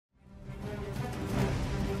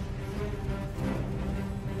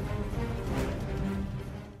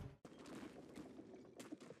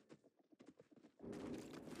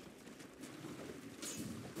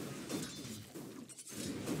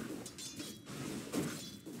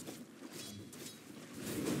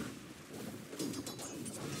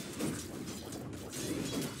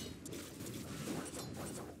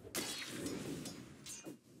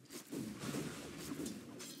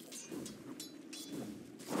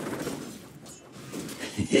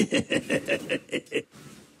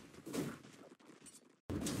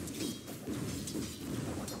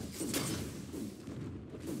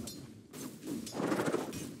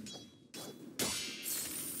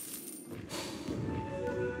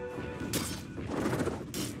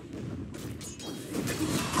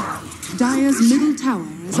Dire's middle tower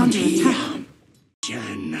is under attack.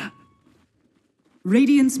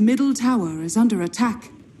 Radiant's middle tower is under attack.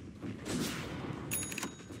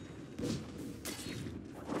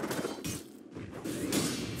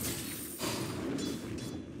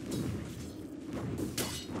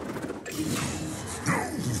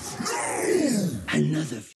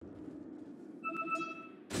 Another.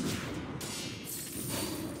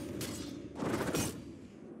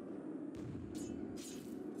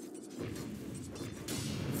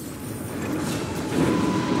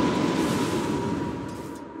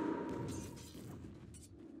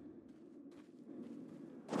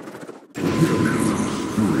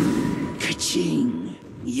 Ka-ching!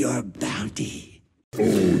 Your bounty.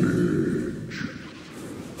 Ownage.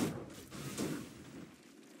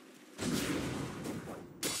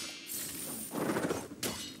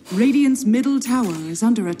 Radiant's middle tower is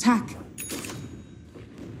under attack.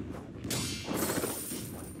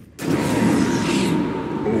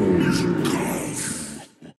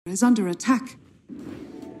 Is under attack.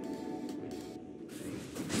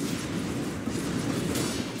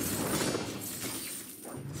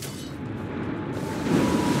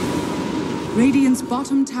 Radiant's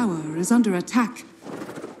bottom tower is under attack.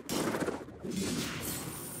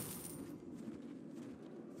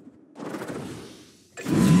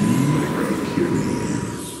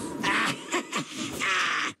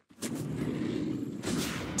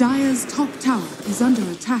 Dire's top tower is under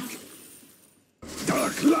attack.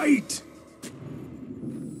 Dark light!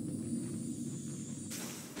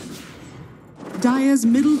 Dire's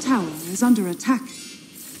middle tower is under attack.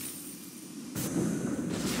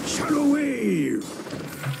 Shadow wave!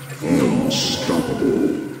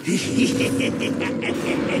 Unstoppable!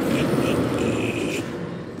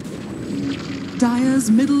 Dire's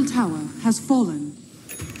middle tower has fallen.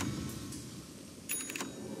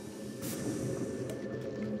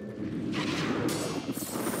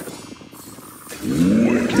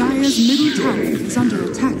 Dire's middle tower is under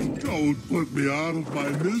attack. Don't put me out of my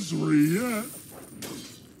misery yet.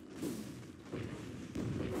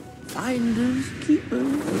 Finders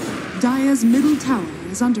keepers. Dire's middle tower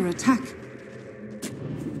is under attack.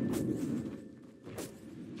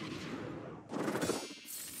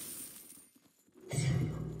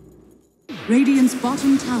 Radiant's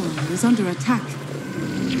bottom tower is under attack.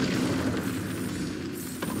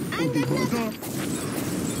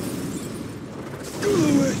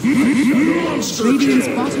 Radiant's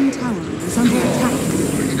bottom tower is under attack.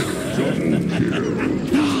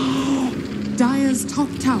 Dire's top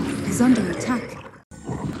tower is under attack.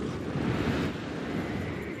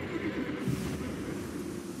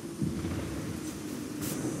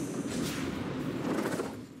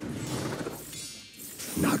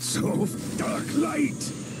 Not so dark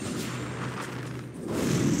light!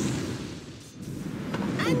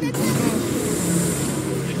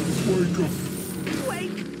 Wake up!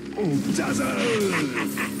 Wake! Oh, dazzle!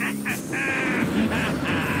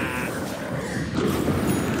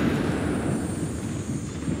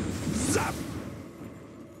 Zap!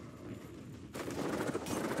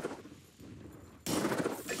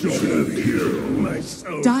 Double kill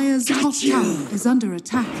myself! Dire's top tower is under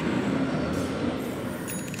attack.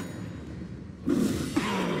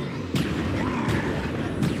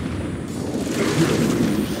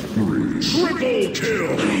 Triple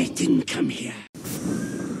kill! I didn't come here.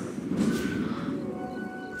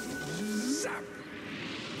 Zap!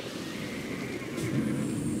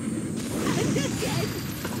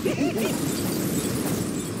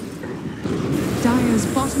 Dire's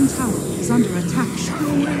bottom tower is under attack.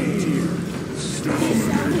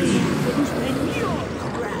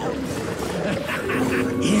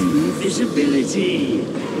 Invisibility.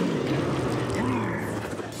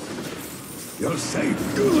 You're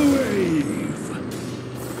safe. Go wave.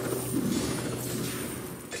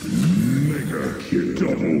 Mega kill.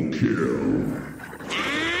 Double kill.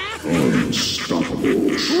 Unstoppable.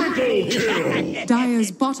 Triple kill.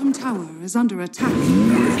 Dire's bottom tower is under attack.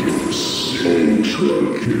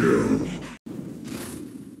 Ultra kill.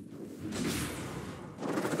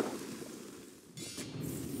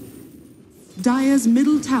 Dire's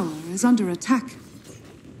middle tower is under attack.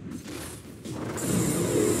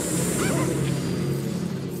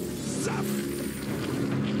 Zap.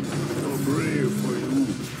 I'm brave for you.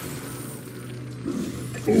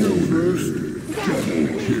 First double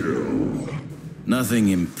kill. Nothing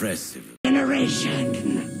impressive. generation.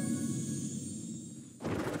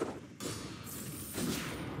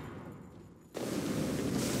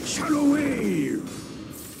 Shadow wave.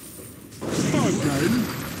 Again.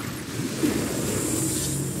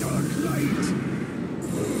 Dark light.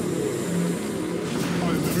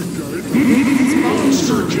 Radiant's bottom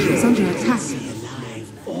tower is under attack.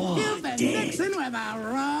 You've been mixing with the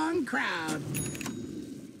wrong crowd.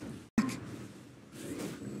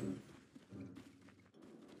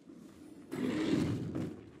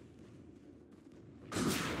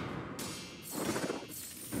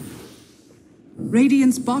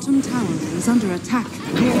 Radiant's bottom tower is under attack.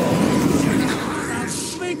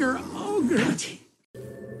 That bigger ogre.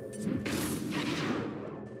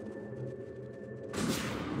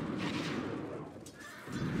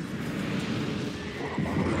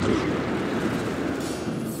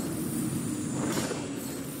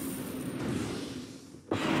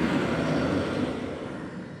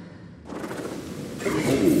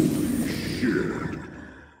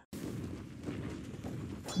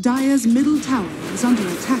 Dire's middle tower is under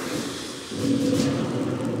attack.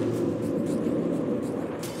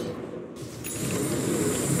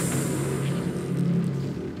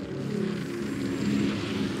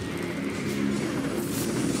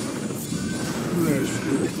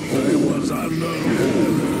 I was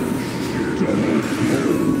unknown.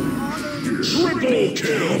 Triple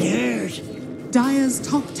kill. Dire's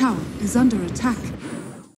top tower is under attack.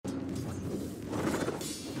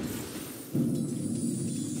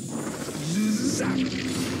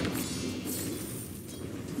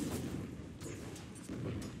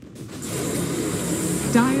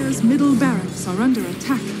 Dire's middle barracks are under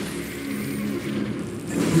attack.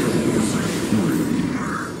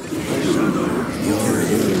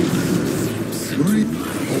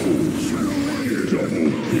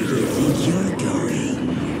 You're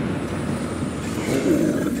going.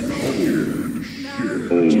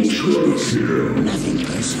 Nothing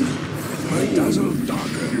personal. My dazzle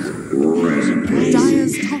darker.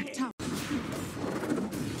 Dire's top tower.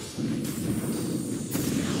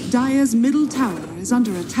 Dire's middle tower is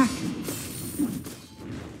under attack.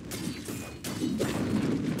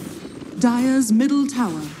 Dire's middle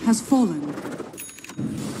tower has fallen.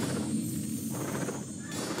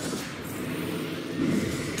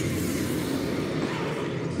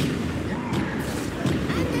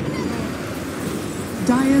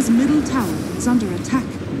 Dire's middle tower is under attack.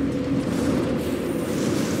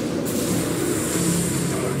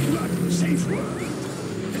 Safe word.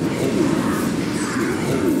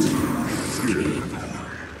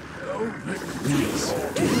 Nice.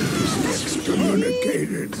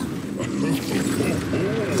 Excommunicated.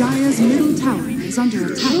 Dire's middle tower is under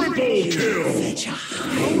attack. Fetch a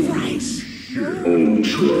high price.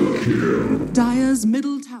 Ultra kill. Dire's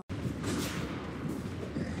middle tower.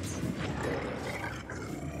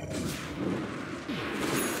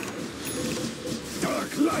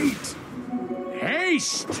 Dark light.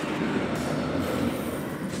 Haste.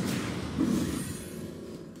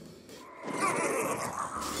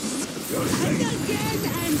 Again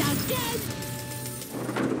and again.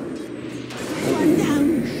 One down.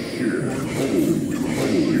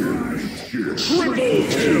 Triple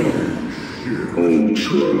kill.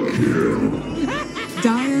 Ultra kill.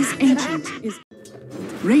 Dire's ancient is.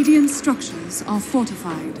 Radiant structures are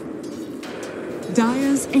fortified.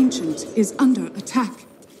 Dire's ancient is under attack.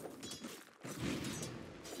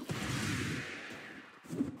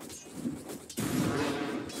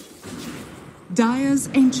 Dire's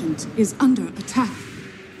ancient is under attack.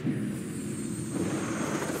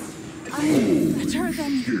 I'm better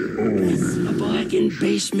than a bargain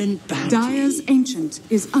basement bounty. Dire's ancient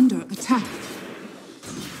is under attack.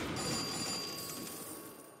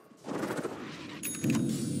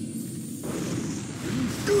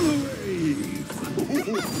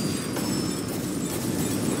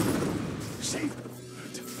 Safe.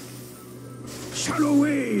 Shadow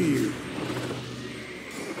wave.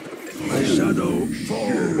 My shadow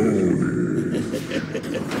falls.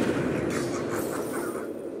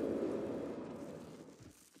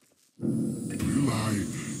 Will I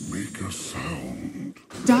make a sound?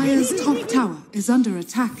 Dire's top tower is under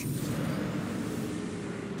attack.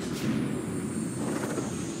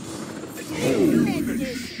 Holy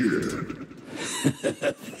shit.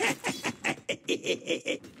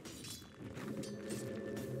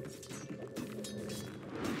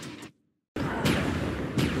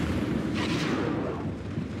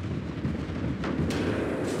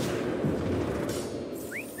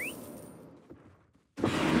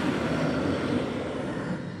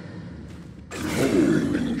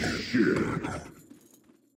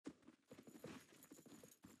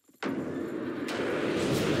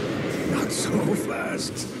 Not So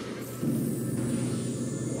fast.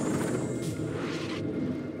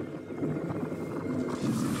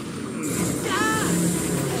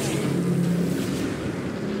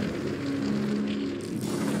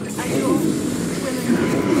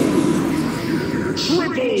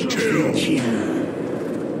 Triple kill!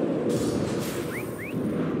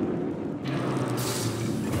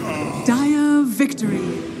 Dire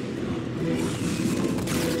victory.